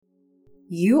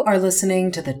You are listening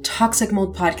to the Toxic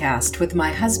Mold Podcast with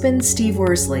my husband, Steve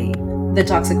Worsley, the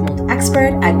toxic mold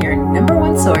expert and your number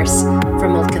one source for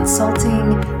mold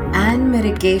consulting and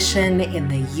mitigation in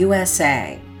the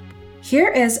USA. Here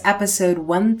is episode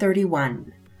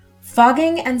 131,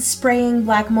 Fogging and Spraying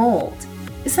Black Mold.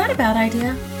 Is that a bad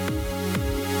idea?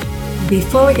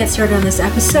 Before we get started on this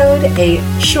episode,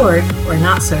 a short or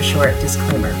not so short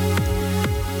disclaimer.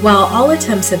 While all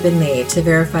attempts have been made to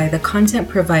verify the content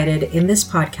provided in this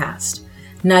podcast,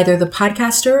 neither the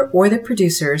podcaster or the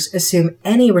producers assume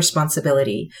any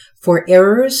responsibility for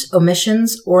errors,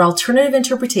 omissions, or alternative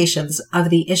interpretations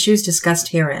of the issues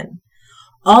discussed herein.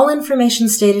 All information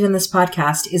stated in this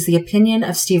podcast is the opinion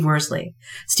of Steve Worsley.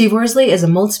 Steve Worsley is a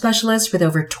mold specialist with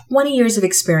over 20 years of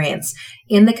experience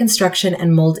in the construction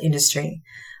and mold industry.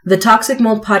 The Toxic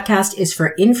Mold Podcast is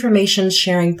for information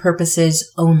sharing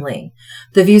purposes only.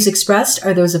 The views expressed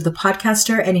are those of the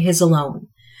podcaster and his alone.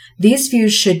 These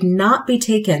views should not be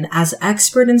taken as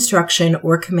expert instruction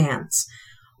or commands.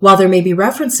 While there may be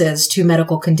references to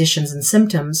medical conditions and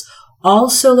symptoms, all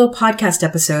solo podcast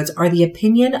episodes are the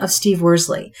opinion of Steve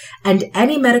Worsley, and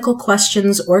any medical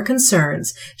questions or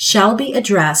concerns shall be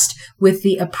addressed with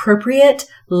the appropriate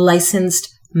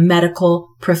licensed medical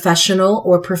professional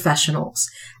or professionals.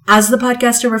 As the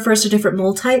podcaster refers to different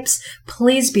mold types,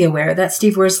 please be aware that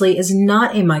Steve Worsley is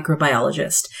not a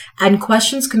microbiologist, and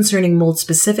questions concerning mold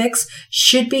specifics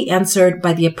should be answered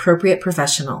by the appropriate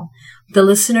professional. The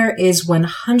listener is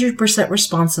 100%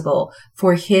 responsible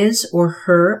for his or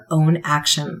her own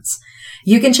actions.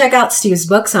 You can check out Steve's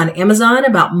books on Amazon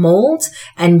about mold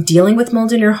and dealing with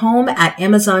mold in your home at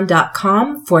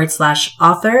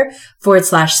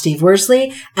amazon.com/author/Steve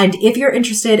Worsley. And if you're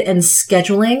interested in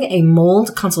scheduling a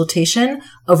mold consultation,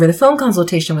 over the phone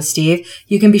consultation with Steve,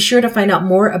 you can be sure to find out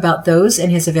more about those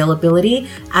and his availability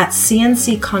at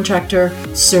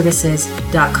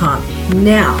cnccontractorservices.com.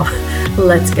 Now,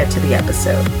 let's get to the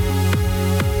episode.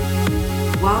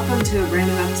 Welcome to a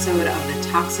brand new episode of the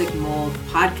Toxic Mold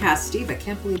Podcast. Steve, I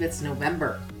can't believe it's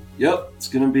November. Yep, it's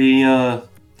going to be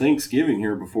Thanksgiving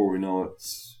here before we know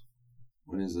it's,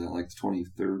 when is that, like the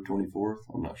 23rd, 24th?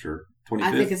 I'm not sure. 25th?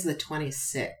 I think it's the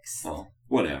 26th. Oh,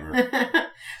 whatever.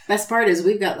 Best part is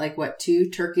we've got 2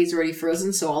 turkeys already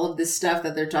frozen, so all of this stuff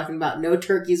that they're talking about, no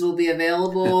turkeys will be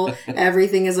available.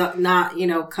 Everything is not,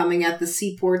 coming at the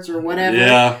seaports or whatever.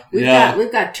 Yeah,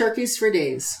 We've got turkeys for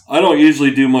days. I don't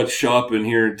usually do much shopping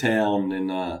here in town, and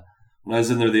when I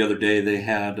was in there the other day, they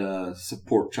had some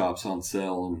pork chops on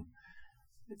sale, and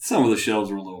some of the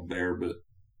shelves were a little bare, but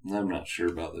I'm not sure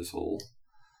about this whole,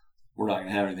 we're not going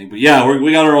to have anything. But yeah,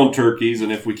 we got our own turkeys,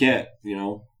 and if we can't,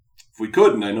 if we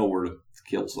couldn't, I know where to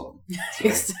kill some. So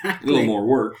exactly. A little more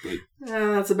work, but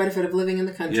that's the benefit of living in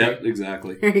the country. Yep,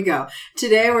 exactly. There you go.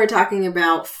 Today we're talking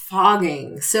about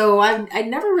fogging. So I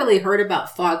never really heard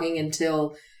about fogging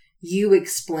until you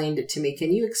explained it to me.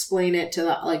 Can you explain it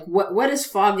to what is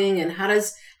fogging and how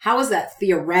is that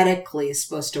theoretically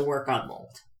supposed to work on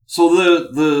mold? So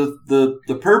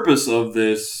the purpose of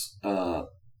this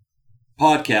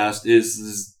podcast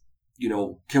is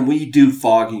can we do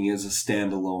fogging as a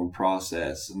standalone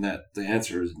process? And that the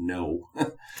answer is no.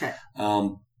 Okay.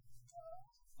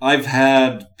 I've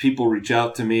had people reach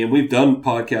out to me, and we've done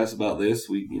podcasts about this.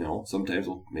 We, sometimes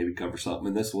we'll maybe cover something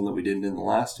in this one that we didn't in the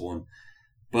last one.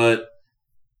 But,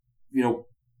 more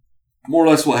or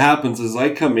less what happens is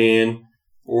I come in,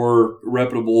 or a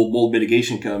reputable mold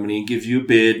mitigation company, and gives you a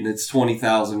bid, and it's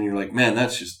 $20,000, and you're like, man,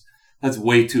 that's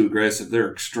way too aggressive.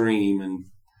 They're extreme, and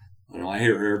I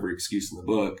hear every excuse in the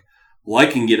book. Well, I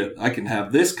can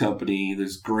have this company,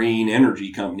 this green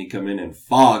energy company, come in and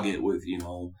fog it with,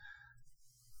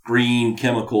 green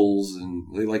chemicals,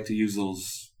 and they like to use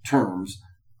those terms.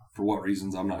 For what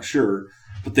reasons, I'm not sure.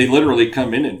 But they literally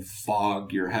come in and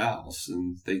fog your house,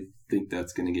 and they think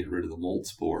that's going to get rid of the mold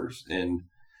spores. And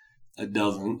it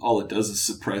doesn't. All it does is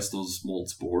suppress those mold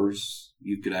spores.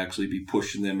 You could actually be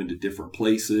pushing them into different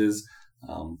places.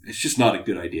 It's just not a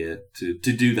good idea to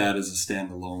do that as a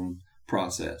standalone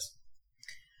process.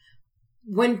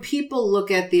 When people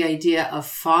look at the idea of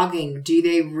fogging, do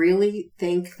they really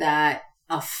think that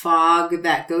a fog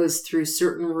that goes through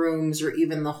certain rooms or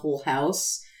even the whole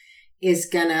house is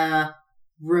going to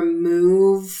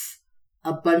remove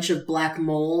a bunch of black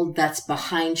mold that's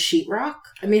behind sheetrock?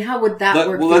 I mean, how would that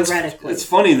work theoretically? It's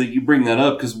funny that you bring that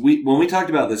up, because when we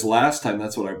talked about this last time,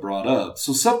 that's what I brought up.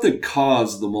 So something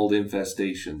caused the mold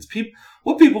infestations.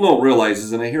 What people don't realize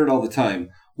is, and I hear it all the time,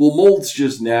 well, mold's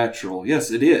just natural. Yes,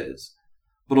 it is.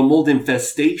 But a mold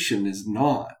infestation is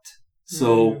not.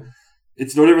 So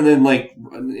it's no different than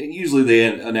usually the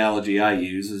analogy I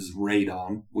use is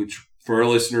radon, which For our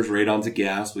listeners, radon's a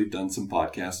gas. We've done some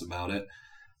podcasts about it.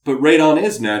 But radon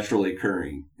is naturally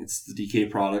occurring. It's the decay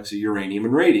products of uranium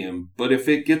and radium. But if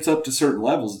it gets up to certain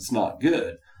levels, it's not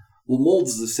good. Well,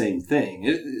 mold's the same thing.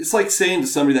 It's like saying to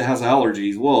somebody that has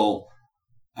allergies, well,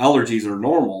 allergies are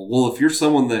normal. Well, if you're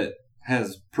someone that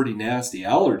has pretty nasty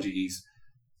allergies,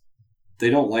 they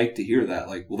don't like to hear that.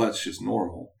 Like, well, that's just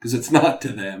normal, because it's not to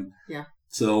them. Yeah.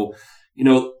 So,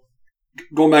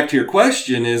 going back to your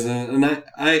question is, and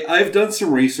I've done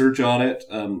some research on it.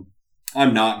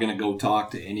 I'm not going to go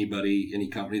talk to anybody, any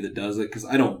company that does it, because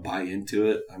I don't buy into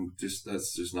it.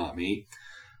 That's just not me.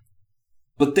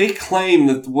 But they claim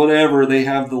that whatever, they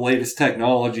have the latest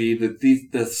technology, that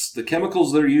the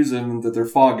chemicals they're using, that they're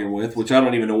fogging with, which I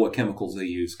don't even know what chemicals they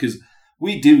use, because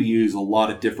we do use a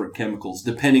lot of different chemicals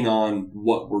depending on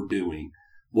what we're doing,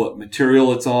 what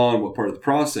material it's on, what part of the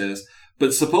process.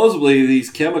 But supposedly these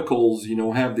chemicals,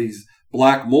 have these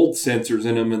black mold sensors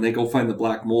in them, and they go find the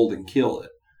black mold and kill it.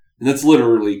 And that's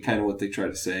literally kind of what they try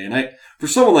to say. And for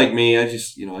someone like me, I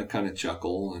just, I kind of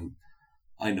chuckle and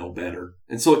I know better.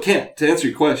 And so it can't, to answer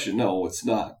your question, no, it's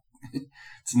not.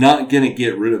 It's not going to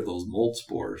get rid of those mold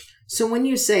spores. So when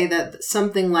you say that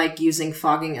something like using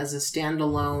fogging as a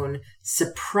standalone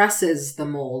suppresses the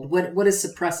mold, what does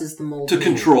suppresses the mold to mean?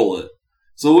 Control it.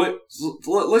 So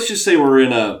let's just say we're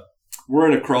in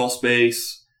a crawl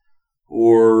space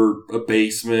or a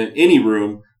basement, any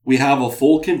room. We have a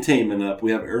full containment up.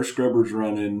 We have air scrubbers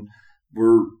running.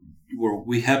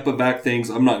 We HEPA back things.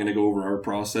 I'm not going to go over our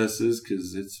processes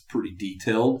because it's pretty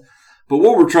detailed. But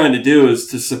what we're trying to do is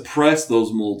to suppress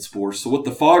those mold spores. So what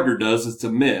the fogger does, it's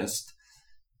a mist.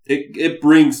 It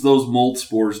brings those mold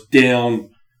spores down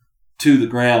to the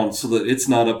ground so that it's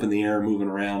not up in the air moving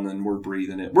around and we're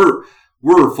breathing it.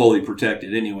 We're fully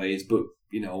protected anyways, but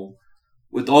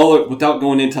without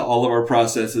going into all of our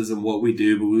processes and what we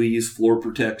do, but we use floor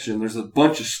protection. There's a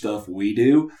bunch of stuff we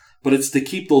do, but it's to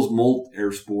keep those mold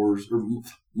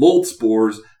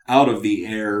spores out of the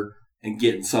air and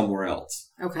getting somewhere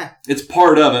else. Okay. It's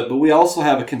part of it, but we also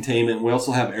have a containment. We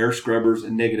also have air scrubbers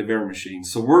and negative air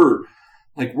machines. So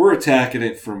we're attacking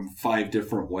it from 5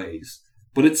 different ways.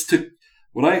 But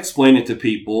when I explain it to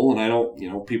people, and I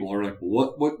don't, people are like,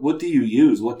 what do you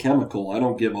use? What chemical? I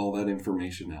don't give all that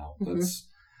information out. That's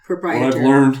proprietary. What I've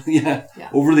learned,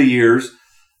 over the years.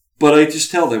 But I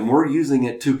just tell them we're using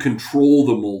it to control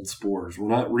the mold spores. We're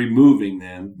not removing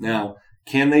them. Now,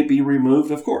 can they be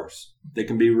removed? Of course. They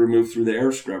can be removed through the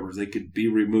air scrubbers. They could be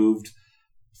removed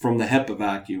from the HEPA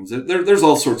vacuums. There's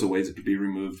all sorts of ways it could be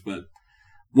removed. But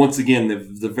once again,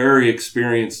 the very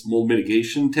experienced mold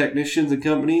mitigation technicians and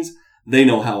companies, they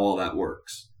know how all that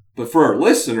works. But for our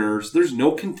listeners, there's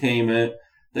no containment.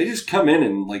 They just come in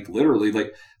and literally,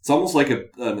 it's almost like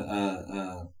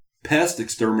a pest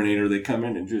exterminator. They come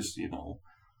in and just,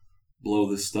 blow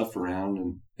this stuff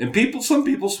around. And some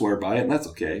people swear by it, and that's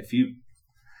okay.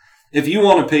 If you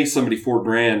want to pay somebody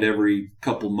 $4,000 every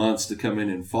couple months to come in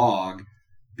and fog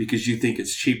because you think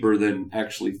it's cheaper than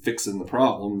actually fixing the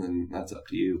problem, then that's up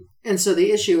to you. And so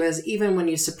the issue is, even when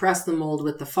you suppress the mold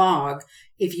with the fog,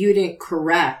 if you didn't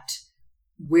correct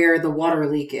where the water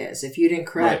leak is, if you didn't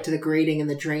correct the grading and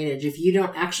the drainage, if you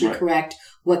don't actually correct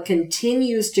what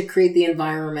continues to create the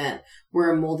environment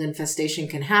where a mold infestation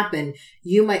can happen,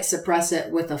 you might suppress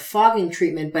it with a fogging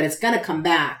treatment, but it's going to come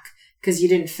back because you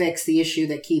didn't fix the issue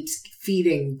that keeps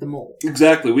feeding the mold.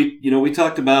 Exactly. We were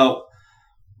talking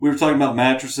about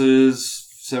mattresses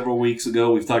several weeks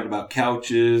ago. We've talked about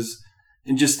couches.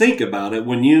 And just think about it.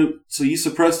 So you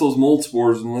suppress those mold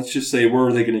spores, and let's just say, where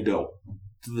are they going to go?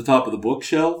 To the top of the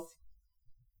bookshelf?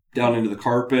 Down into the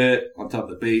carpet? On top of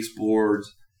the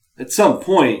baseboards? At some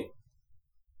point,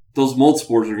 those mold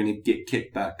spores are going to get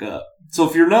kicked back up. So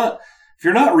if you're not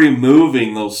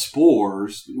removing those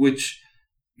spores, which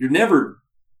you're never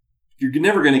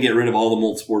going to get rid of all the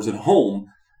mold spores at home,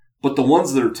 but the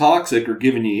ones that are toxic are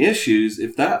giving you issues.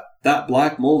 If that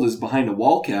black mold is behind a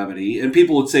wall cavity, and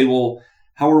people would say, well,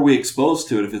 how are we exposed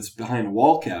to it if it's behind a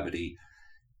wall cavity?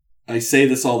 I say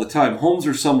this all the time. Homes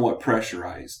are somewhat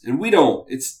pressurized, and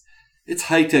it's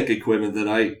high-tech equipment that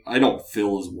I don't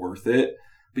feel is worth it.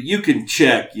 But you can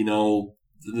check,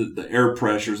 the air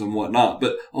pressures and whatnot.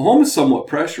 But a home is somewhat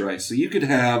pressurized. So you could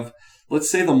have, let's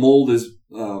say the mold is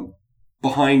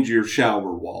behind your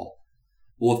shower wall.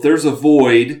 Well, if there's a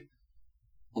void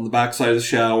on the backside of the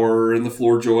shower and the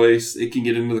floor joists, it can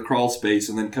get into the crawl space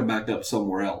and then come back up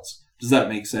somewhere else. Does that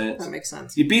make sense? That makes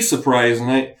sense. You'd be surprised,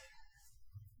 and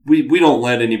we don't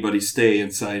let anybody stay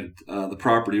inside the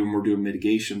property when we're doing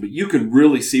mitigation, but you can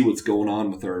really see what's going on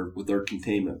with our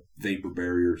containment vapor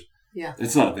barriers. Yeah.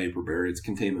 It's not a vapor barrier, it's a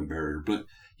containment barrier, but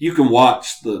you can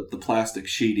watch the plastic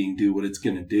sheeting do what it's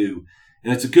going to do.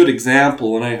 And it's a good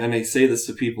example, and I say this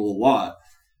to people a lot.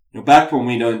 Back when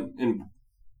we done, and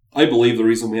I believe the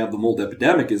reason we have the mold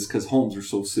epidemic is because homes are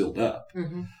so sealed up.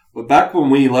 Mm-hmm. But back when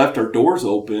we left our doors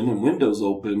open and windows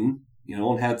open,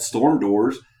 and had storm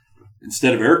doors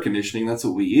instead of air conditioning, that's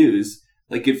what we use.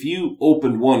 Like if you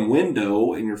opened one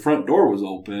window and your front door was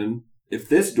open, if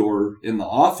this door in the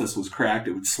office was cracked,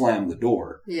 it would slam the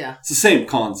door. Yeah. It's the same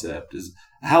concept. Is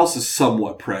a house is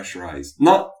somewhat pressurized.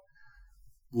 Not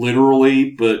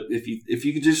literally, but if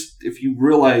you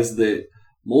realize that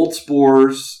mold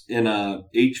spores in a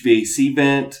HVAC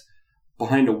vent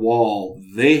behind a wall,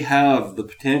 they have the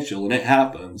potential, and it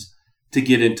happens, to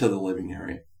get into the living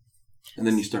area. And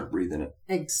then you start breathing it.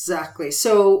 Exactly.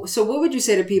 So what would you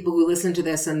say to people who listen to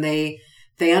this and they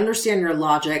understand your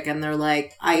logic and they're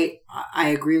like, I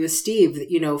agree with Steve,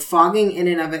 fogging in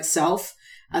and of itself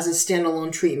as a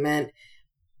standalone treatment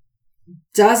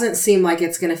doesn't seem like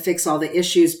it's going to fix all the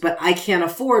issues, but I can't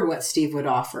afford what Steve would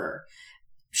offer.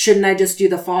 Shouldn't I just do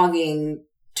the fogging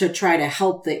to try to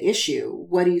help the issue?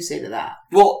 What do you say to that?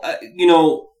 Well,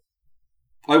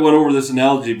 I went over this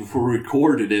analogy before we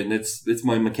recorded it, and it's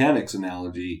my mechanics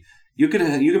analogy. You can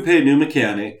pay a new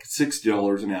mechanic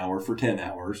 $60 an hour for 10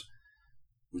 hours,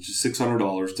 which is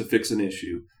 $600 to fix an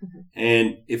issue. Mm-hmm.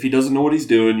 And if he doesn't know what he's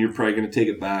doing, you're probably going to take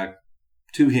it back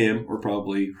to him or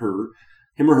probably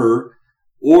him or her,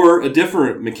 or a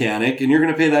different mechanic, and you're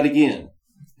going to pay that again.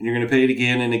 And you're going to pay it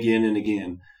again and again and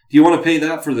again. Do you want to pay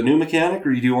that for the new mechanic,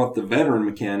 or do you want the veteran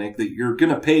mechanic that you're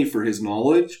going to pay for his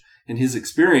knowledge and his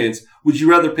experience? Would you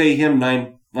rather pay him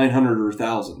 $900 or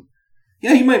 $1,000?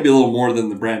 Yeah, he might be a little more than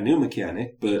the brand new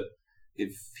mechanic, but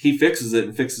if he fixes it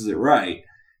and fixes it right,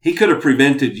 he could have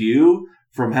prevented you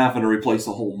from having to replace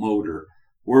a whole motor.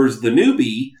 Whereas the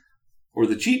newbie or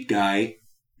the cheap guy,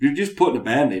 you're just putting a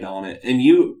Band-Aid on it. And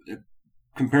you,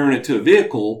 comparing it to a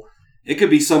vehicle, it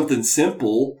could be something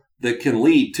simple that can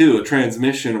lead to a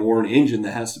transmission or an engine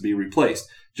that has to be replaced,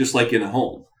 just like in a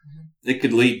home. Mm-hmm. It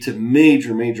could lead to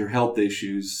major, major health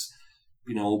issues,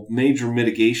 major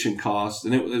mitigation costs,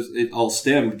 and it all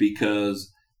stemmed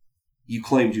because you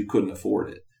claimed you couldn't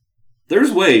afford it.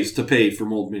 There's ways to pay for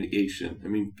mold mitigation. I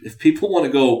mean, if people want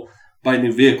to go buy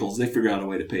new vehicles, they figure out a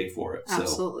way to pay for it.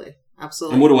 Absolutely.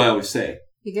 Absolutely. And what do I always say?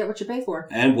 You get what you pay for.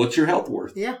 And what's your health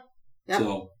worth? Yeah. Yep.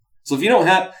 So if you don't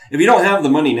have the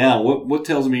money now, what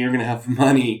tells me you're going to have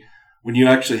money when you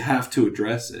actually have to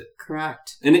address it?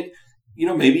 Correct. And it,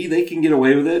 maybe they can get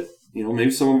away with it.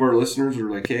 Maybe some of our listeners are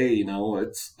like, hey,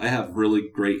 I have really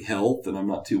great health and I'm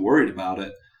not too worried about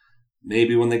it.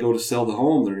 Maybe when they go to sell the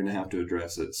home, they're going to have to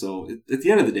address it. So at the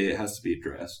end of the day, it has to be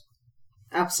addressed.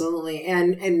 Absolutely.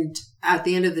 And at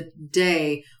the end of the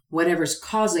day, whatever's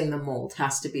causing the mold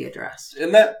has to be addressed.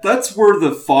 And that's where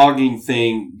the fogging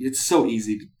thing, it's so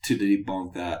easy to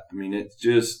debunk that. I mean, it's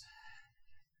just,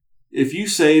 if you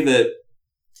say that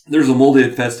there's a mold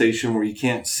infestation where you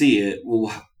can't see it,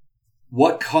 well,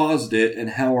 what caused it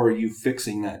and how are you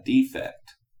fixing that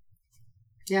defect?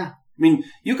 Yeah. I mean,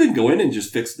 you can go in and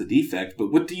just fix the defect,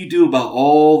 but what do you do about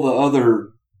all the other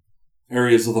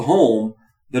areas of the home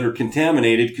that are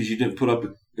contaminated because you didn't put up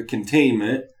a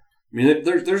containment? I mean,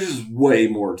 there's just way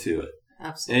more to it.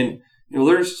 Absolutely. And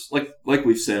there's like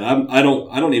we've said, I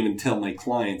don't even tell my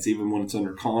clients, even when it's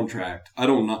under contract, I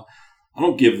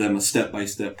don't give them a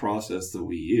step-by-step process that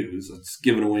we use. It's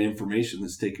giving away information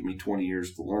that's taken me 20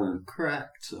 years to learn.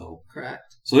 Correct.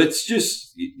 Correct. So it's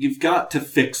just, you've got to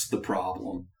fix the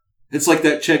problem. It's like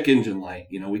that check engine light.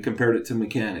 We compared it to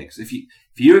mechanics. If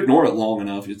you ignore it long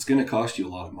enough, it's going to cost you a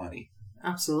lot of money.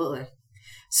 Absolutely.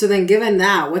 So then, given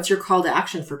that, what's your call to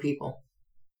action for people?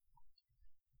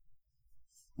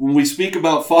 When we speak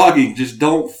about fogging, just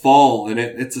don't fall. And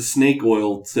it's a snake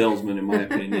oil salesman, in my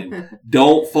opinion.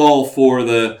 Don't fall for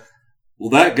that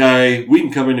guy, we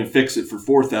can come in and fix it for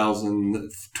 $4,000,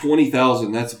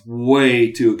 $20,000. That's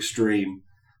way too extreme.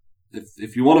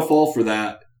 If you want to fall for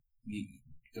that,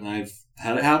 and I've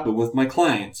had it happen with my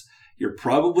clients, you're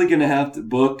probably going to have to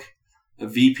book a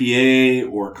VPA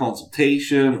or a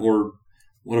consultation or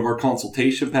one of our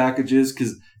consultation packages,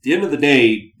 because at the end of the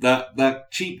day,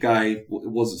 that cheap guy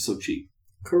wasn't so cheap.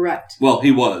 Correct. Well, he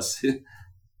was.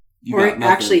 Or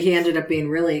actually, he ended up being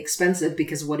really expensive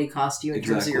because of what he cost you in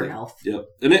terms of your health. Yep.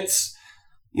 And it's,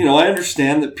 I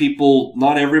understand that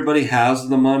not everybody has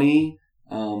the money.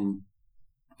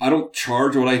 I don't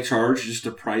charge what I charge just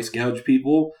to price gouge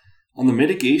people. On the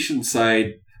mitigation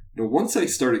side, once I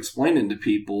start explaining to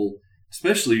people,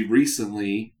 especially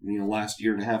recently, last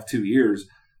year and a half, 2 years,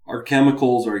 our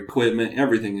chemicals, our equipment,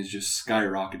 everything is just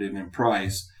skyrocketed in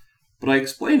price. But I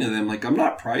explained to them, like, I'm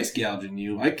not price gouging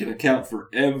you. I can account for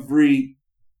pretty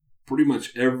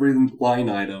much every line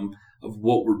item of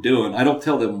what we're doing. I don't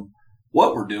tell them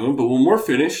what we're doing, but when we're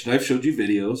finished, I've showed you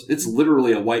videos, it's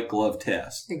literally a white glove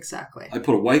test. Exactly. I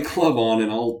put a white glove on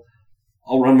and I'll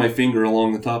run my finger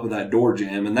along the top of that door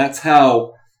jamb, and that's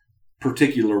how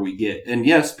particular we get. And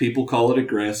yes, people call it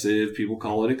aggressive, people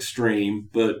call it extreme,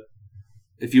 but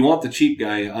if you want the cheap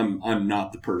guy, I'm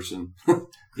not the person.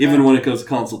 Even when it goes to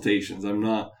consultations, I'm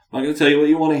not going to tell you what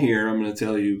you want to hear. I'm going to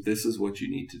tell you this is what you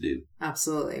need to do.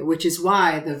 Absolutely. Which is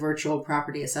why the virtual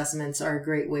property assessments are a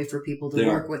great way for people to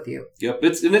work with you. Yep.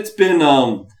 It's been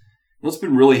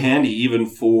really handy even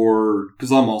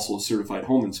because I'm also a certified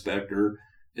home inspector.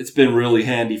 It's been really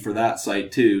handy for that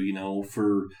side too,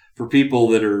 for people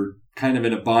that are kind of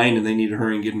in a bind and they need to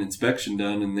hurry and get an inspection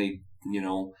done, and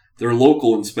their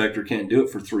local inspector can't do it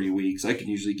for 3 weeks. I can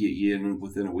usually get you in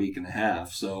within a week and a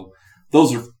half. So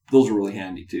those are really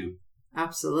handy too.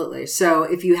 Absolutely. So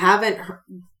if you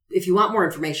want more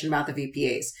information about the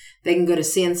VPAs, they can go to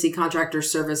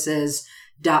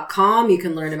cnccontractorservices.com. You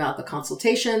can learn about the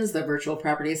consultations, the virtual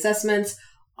property assessments,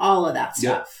 all of that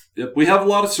stuff. Yep. We have a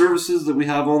lot of services that we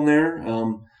have on there.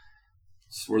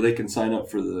 Where they can sign up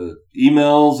for the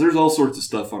emails. There's all sorts of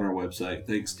stuff on our website,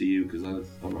 thanks to you, because I'm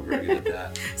not very good at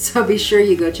that. So be sure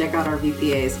you go check out our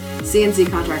VPAs,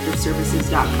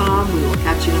 cnccontractorservices.com. We will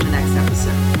catch you in the next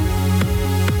episode.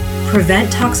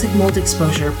 Prevent toxic mold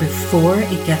exposure before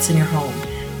it gets in your home.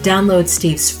 Download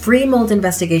Steve's free mold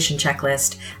investigation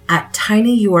checklist at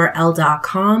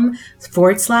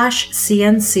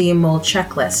tinyurl.com/CNC mold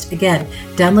checklist. Again,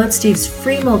 download Steve's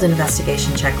free mold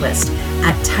investigation checklist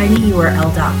at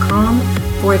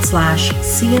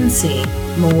tinyurl.com/CNC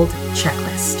mold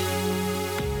checklist.